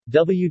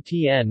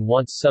WTN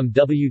wants some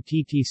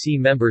WTTC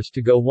members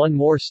to go one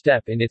more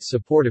step in its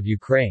support of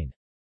Ukraine.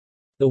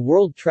 The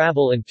World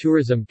Travel and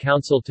Tourism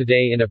Council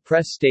today in a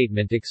press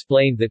statement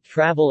explained that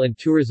travel and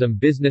tourism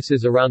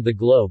businesses around the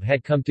globe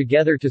had come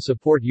together to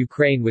support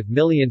Ukraine with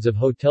millions of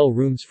hotel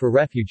rooms for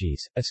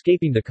refugees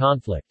escaping the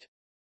conflict.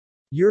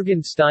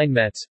 Jürgen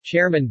Steinmetz,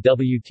 chairman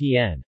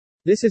WTN.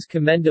 This is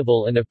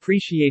commendable and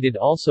appreciated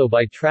also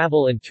by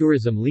travel and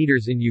tourism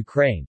leaders in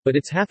Ukraine, but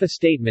it's half a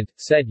statement,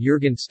 said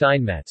Jürgen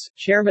Steinmetz,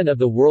 chairman of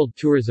the World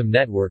Tourism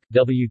Network,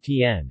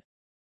 WTN.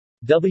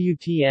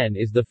 WTN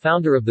is the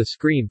founder of the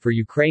Scream for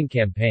Ukraine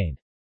campaign.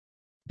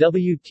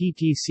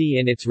 WTTC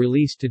in its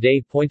release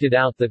today pointed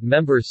out that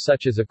members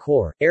such as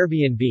Accor,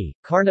 Airbnb,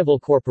 Carnival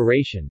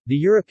Corporation, the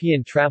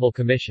European Travel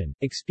Commission,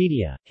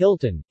 Expedia,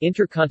 Hilton,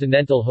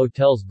 Intercontinental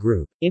Hotels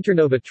Group,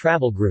 Internova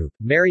Travel Group,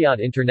 Marriott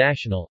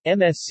International,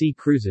 MSC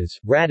Cruises,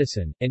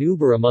 Radisson, and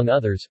Uber among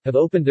others, have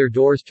opened their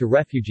doors to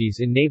refugees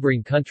in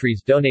neighboring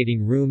countries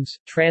donating rooms,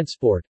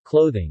 transport,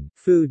 clothing,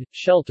 food,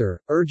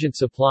 shelter, urgent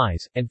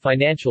supplies, and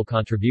financial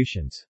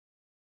contributions.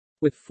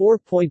 With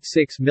 4.6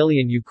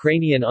 million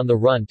Ukrainian on the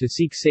run to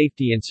seek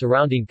safety in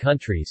surrounding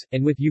countries,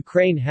 and with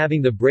Ukraine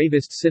having the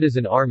bravest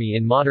citizen army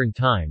in modern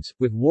times,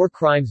 with war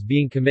crimes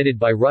being committed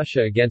by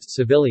Russia against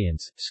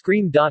civilians,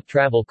 Scream.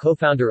 Travel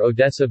co-founder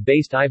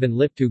Odessa-based Ivan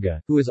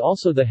Liptuga, who is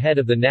also the head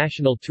of the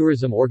National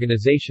Tourism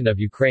Organization of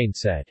Ukraine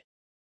said,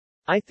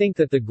 "I think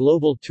that the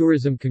global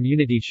tourism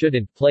community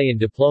shouldn't play in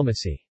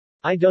diplomacy.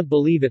 I don't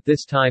believe at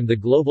this time the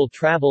global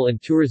travel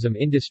and tourism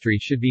industry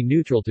should be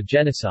neutral to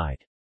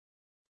genocide.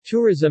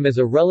 Tourism is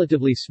a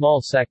relatively small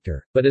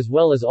sector, but as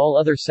well as all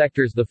other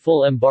sectors the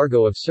full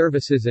embargo of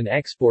services and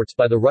exports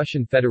by the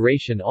Russian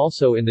Federation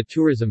also in the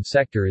tourism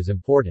sector is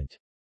important.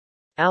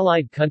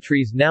 Allied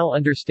countries now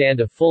understand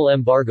a full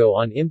embargo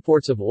on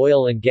imports of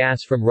oil and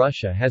gas from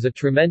Russia has a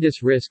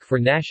tremendous risk for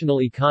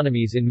national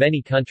economies in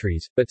many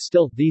countries, but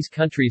still, these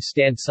countries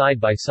stand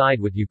side by side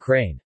with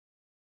Ukraine."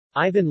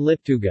 Ivan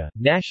Liptuga,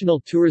 National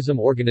Tourism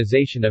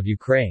Organization of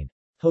Ukraine.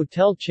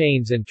 Hotel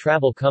chains and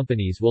travel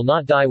companies will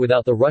not die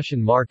without the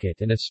Russian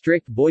market and a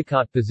strict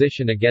boycott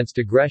position against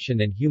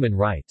aggression and human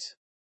rights.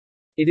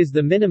 It is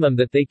the minimum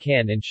that they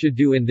can and should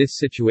do in this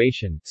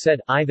situation, said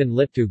Ivan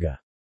Liptuga.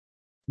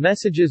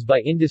 Messages by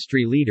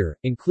industry leader,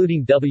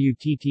 including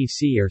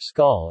WTTC or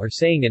SCAL are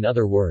saying in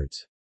other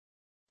words,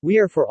 "We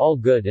are for all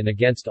good and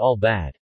against all bad."